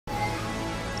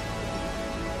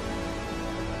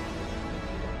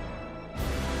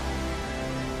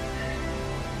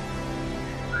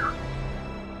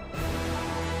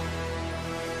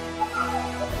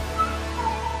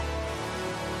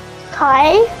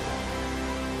Okay.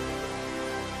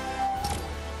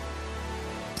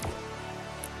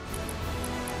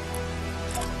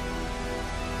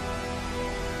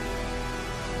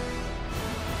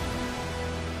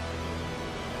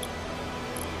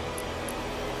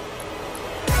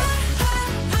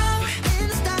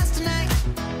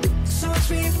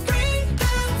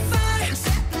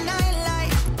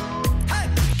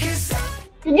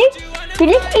 Did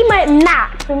you see my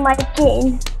map in my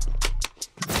game?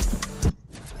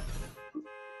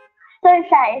 Don't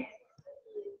say.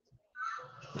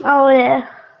 Oh yeah.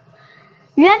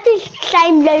 You have the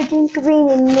same loading screen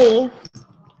in me.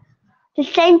 The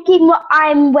same thing what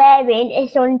I'm wearing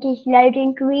is on this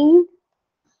loading screen.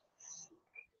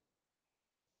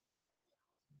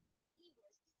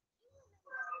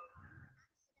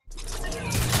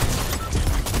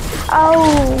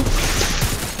 Oh.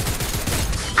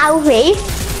 Alfie.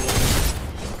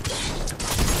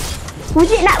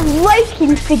 Was it that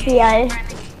roasting video?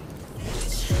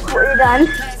 What you done?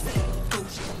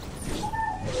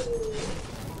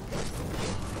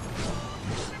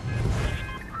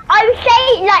 I would say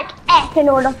like F and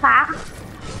all of that,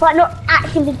 but not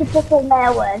actually the proper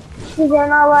male word. Is there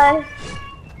no word?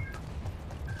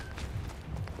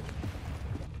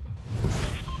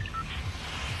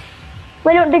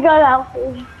 We're not to go,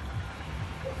 Alfie.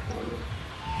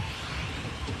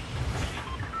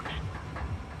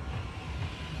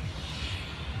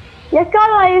 Let's go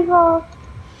over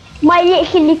my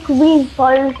literally green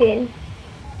frozen.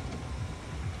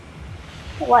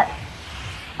 What?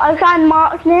 I can't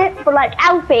mark it, but like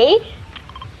Alfie,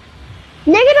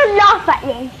 they're gonna laugh at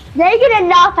this. They're gonna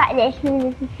laugh at this in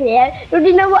this video. Do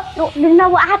you know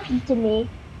what happened to me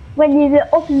when you went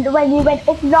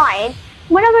offline?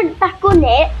 When I went back on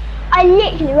it, I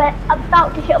literally went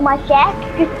about to sit on my chair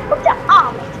because of the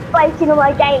arm breaking on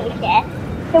my gaming chair.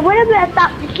 So when I was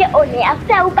about to sit on it, I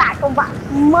fell back on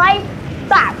my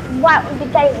back right on the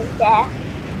gaming chair.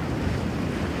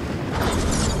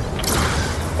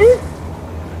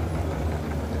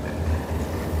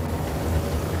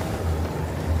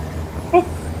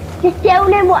 Just tell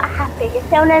them what happened. Just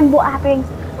tell them what happened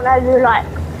when I was like,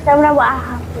 tell them what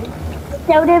happened. Just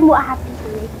tell them what happened to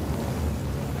me.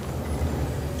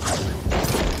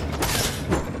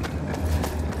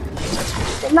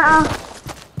 Doesn't matter.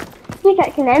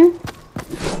 Pickaxing them.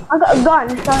 I got a gun,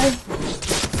 so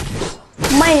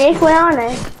mine is, where are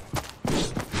they?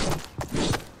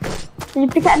 Did you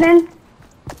pick at them?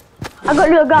 I got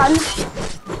a little gun.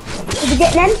 Did you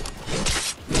get them?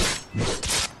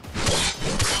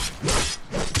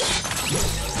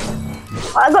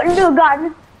 I got a little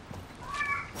gun.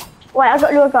 Wait, I got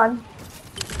a little gun.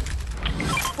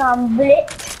 Some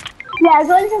bullets. Yeah, I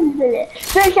got some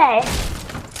bullets. Don't say.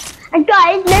 And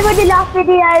guys, remember the last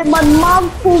video, my mom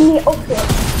pulled me off it.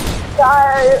 So,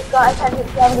 guys, I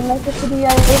didn't be able to make this video.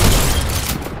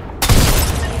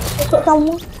 Let's get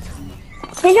someone.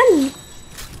 Here's some.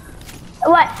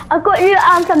 Wait, I got you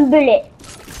some bullets.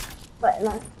 Wait,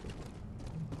 no.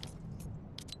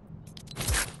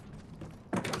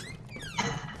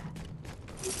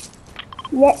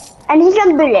 Yeah, and here's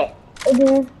some bullets.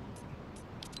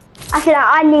 Actually,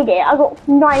 I need it. I got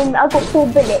 4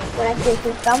 bullets when I finish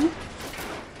this gun.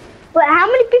 But how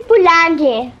many people land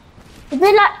here? I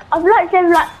feel like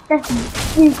there's like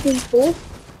just 2 people.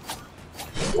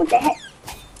 What the heck?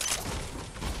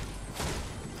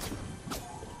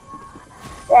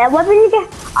 Yeah, what do you get?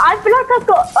 I feel like I've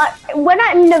got like when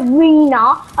I'm in the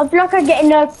arena, I feel like I get in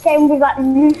the same with like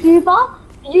Lucifer.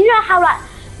 Do you know how like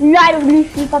live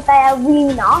Lucifer play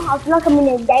arena? I feel like I'm in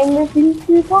a game with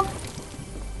Lucifer.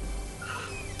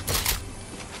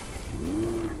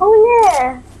 Oh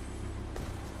yeah.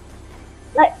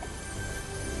 Like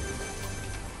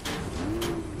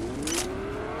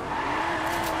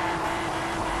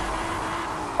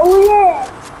oh yeah.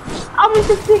 I went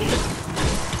to fish.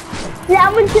 Yeah, I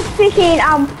went to fishing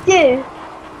too.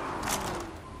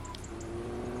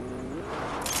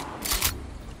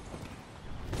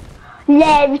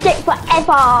 Yeah, it takes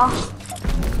forever.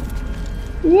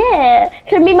 Yeah,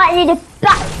 so we might need a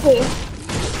practice.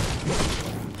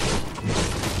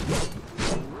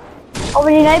 I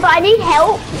already know, but I need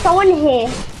help. Someone here.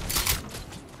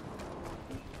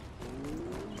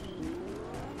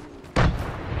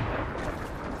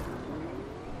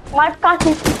 My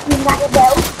cousin is using that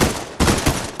bell.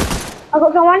 I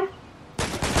got someone.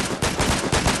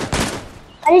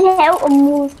 I need help and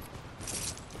move.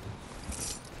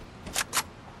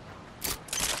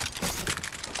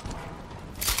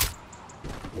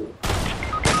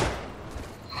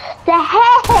 The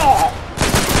heck?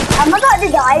 I'm about to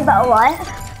die, but what?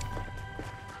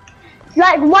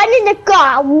 Like one in the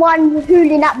car and one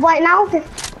hooling up right now.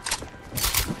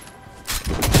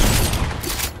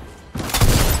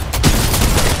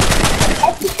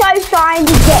 Episode trying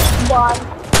to get one.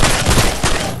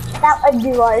 That would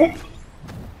be one.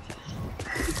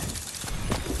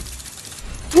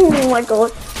 Oh my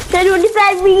god. So do you want to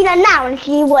play Arena now and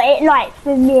see what it likes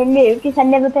with me and Lou? Because I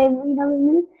never played Arena with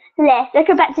Lou. Let's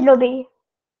go back to lobby.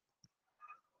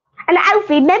 And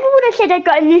Alfie, remember when I said I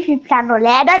got a YouTube channel there?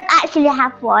 I don't actually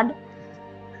have one.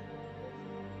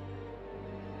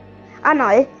 I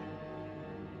know.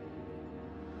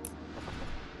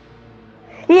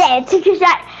 Yeah, because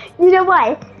that, you know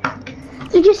why?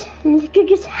 Because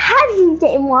Harry's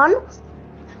getting one,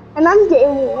 and I'm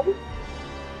getting one.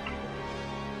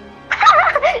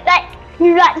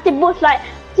 Like the boss, like,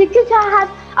 because I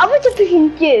want to push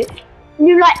him too.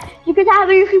 Because I have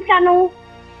a YouTube channel.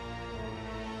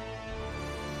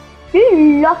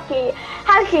 You're lucky.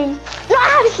 Harrison, not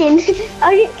Harrison.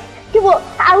 What,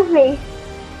 Alfie?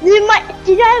 Do you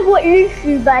know what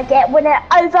YouTuber get when they're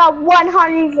over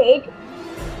 100?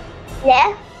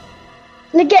 Yeah?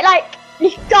 They get like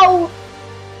this gold.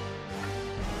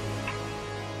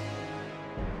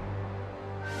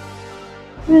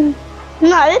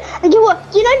 No, and you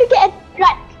what? Do you know you get a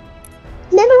like?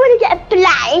 Remember when you get a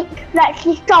blank, like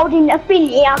this golden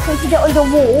affinity, I can put it on the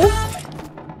wall.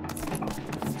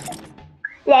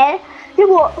 Yeah, you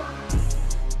what?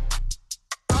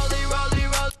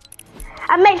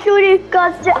 And make sure you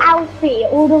got the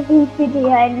outfit, all the video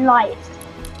and lights.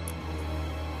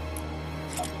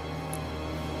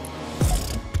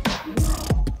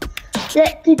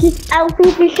 This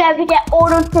outfit is sure to get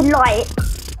all of the lights.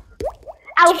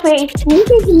 Alfie, this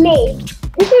is me.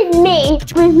 This is me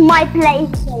with my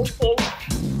PlayStation.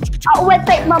 I always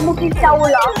take my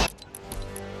multi-controller.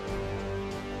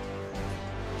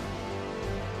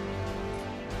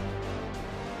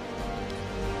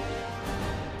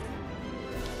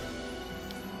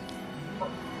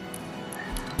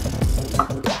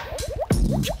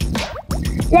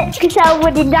 Let's because I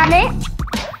already done it.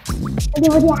 I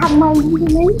already have my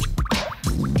username.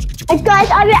 And guys,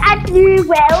 I will add you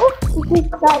well. This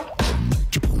is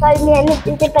like me and this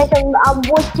is the person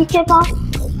voice together.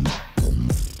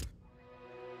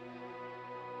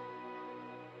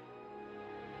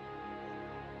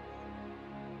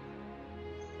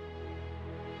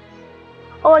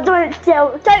 Oh, don't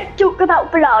talk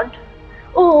about blood.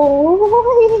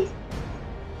 Oh.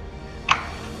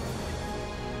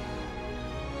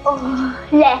 Oh,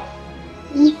 yeah.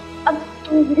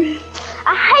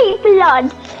 I hate blood.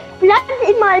 Blood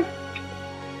in my...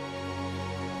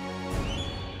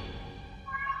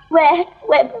 Where?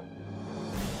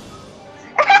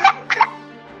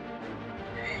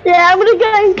 Yeah, I'm gonna go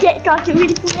and get started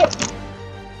really quick.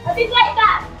 I'll be right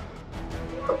back.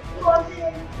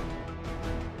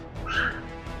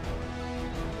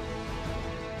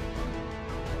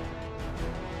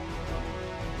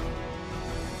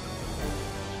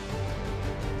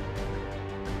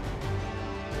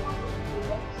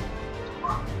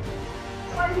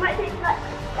 It might take like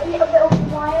a little bit of a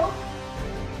while.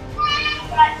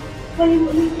 Right, when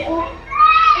we get home.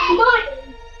 It's mine!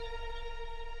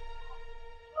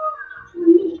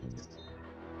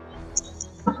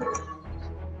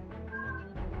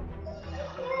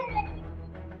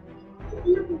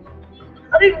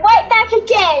 I'll be right back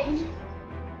again!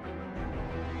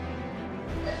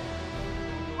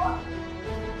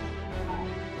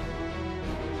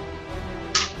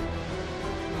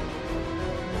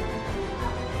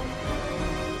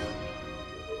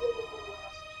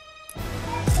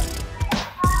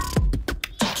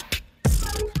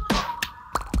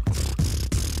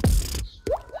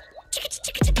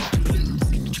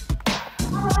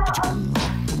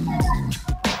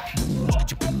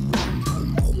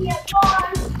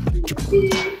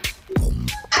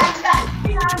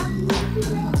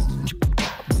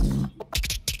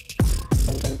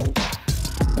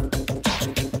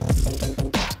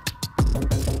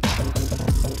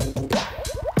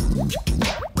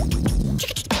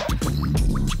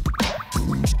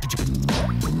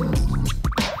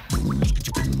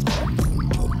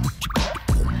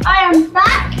 I am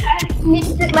back. I need to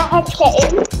put my headset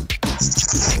in.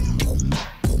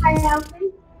 Hi, Alfie.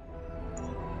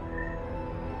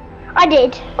 I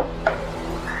did.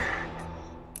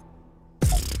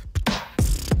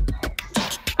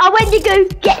 I went to go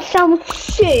get some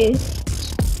shoes.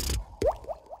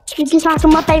 Because like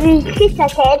my baby sister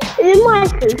said, it's in my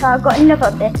shoes, so I got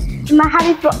another bit. And my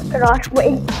Harry Potter glass went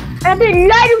in. And I put a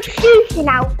load of shoes in,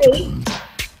 Alfie.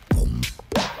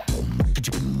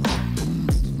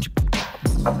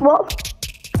 What?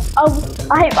 Oh,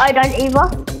 I hope I don't either.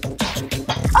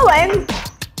 I won't.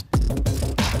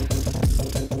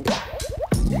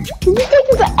 This is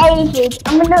taking for ages.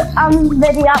 I'm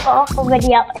ready up off or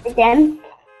ready up again.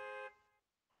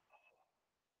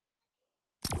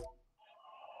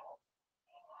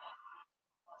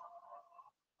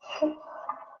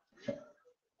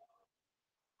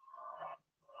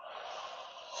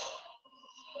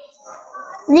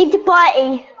 Leave the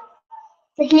party.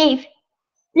 Just leave.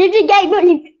 Leave the game, not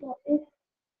leave the party.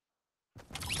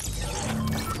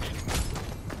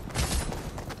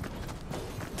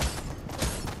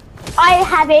 I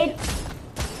have it.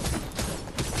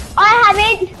 I have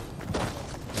it.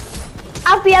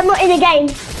 Alfie, I'm not in the game.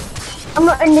 I'm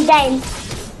not in the game.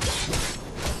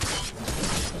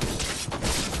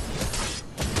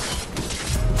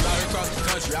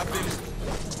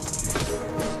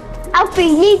 Alfie,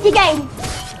 leave the game.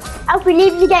 Alfie,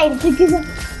 leave the game because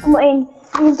I'm not in.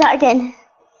 I'm gonna start again.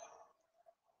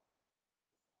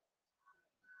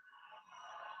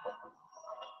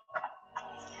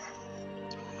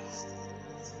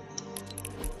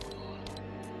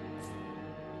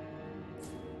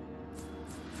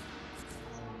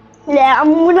 Yeah,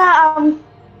 I'm gonna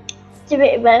do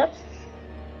it better.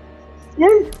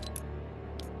 Yeah.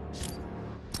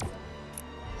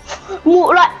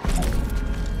 More like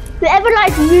whoever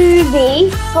likes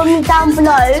Ruby, comment down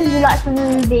below who likes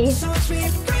Ruby.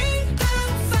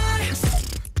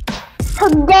 How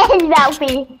dare you,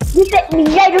 Alfie? You set me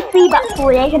loads of feedback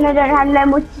for this and I don't have no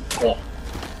more to say.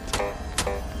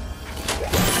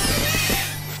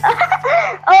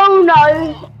 Oh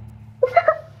no!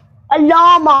 A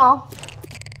llama.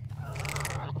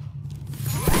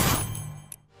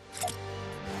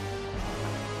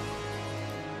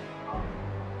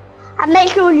 And make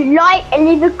sure you like and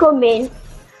leave a comment.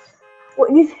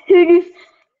 Comment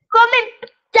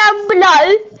down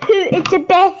below who is the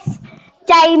best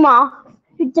gamer.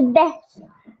 Who's the best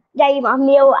gamer,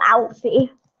 me or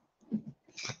Alfie.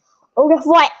 Or just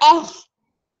write S.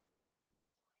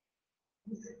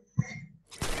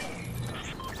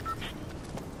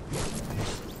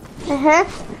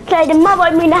 So the mother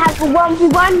I'm gonna have a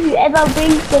 1v1, whoever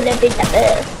wins gonna be the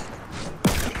best.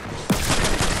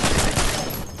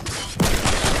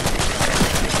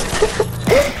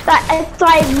 Like a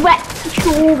direct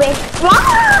tourist.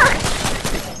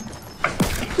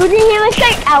 Would you hear a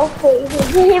scope, Alfie?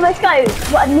 Would you hear a scope?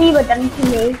 What Amoeba done to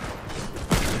me?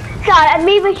 So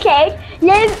Amoeba said, do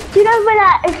you know when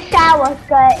a shower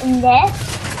skirt in there?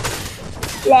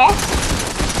 Left?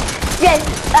 Yes,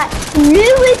 Lou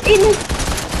was in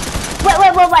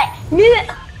wait.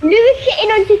 Lou was sitting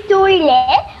on the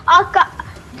toilet. I got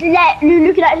Lou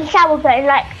looking at the shower curtain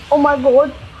like, oh my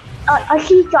god. I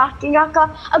see something like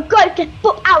a girl just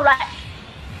put out like,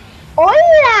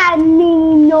 hola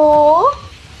Nino.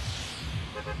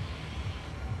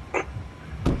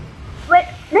 Wait,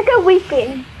 look at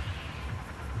weeping.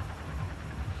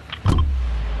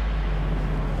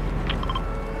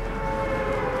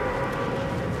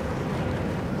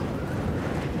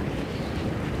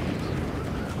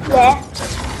 Yeah.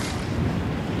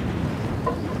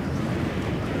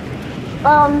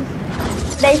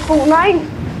 They Fortnite?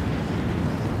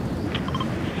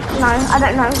 No, I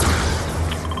don't know.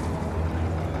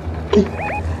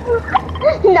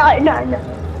 No.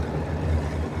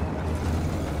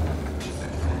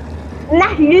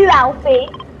 That's you, Alfie.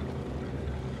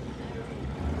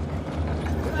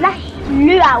 That's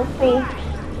you, Alfie.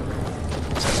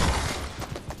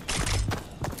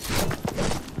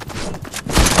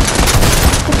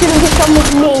 You shouldn't just come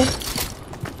with me.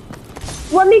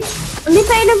 Let me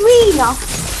play an arena.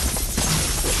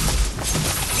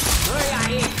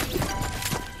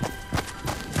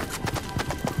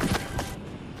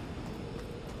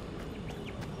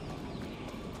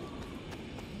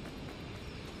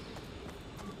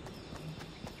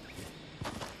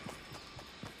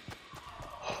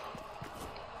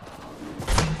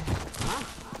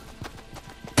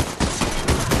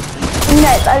 No,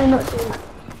 I'm not doing that.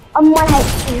 I'm 1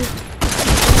 HP.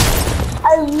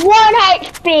 I'm 1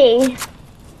 HP.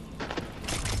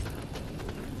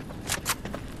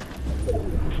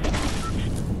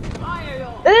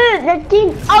 The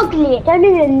team's ugly. It don't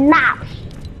even match.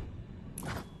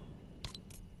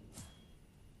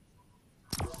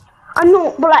 I'm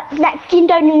not, but like that team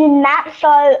don't even match, so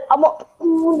I'm not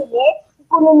calling it. I'm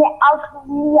calling it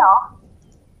ugly.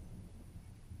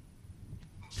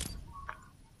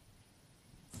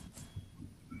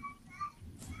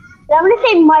 I'm gonna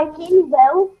say Mikey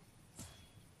will.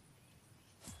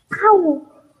 Ow!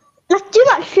 That's too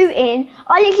much shooting.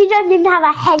 I literally don't even have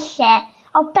a headset.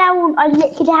 I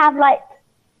literally have like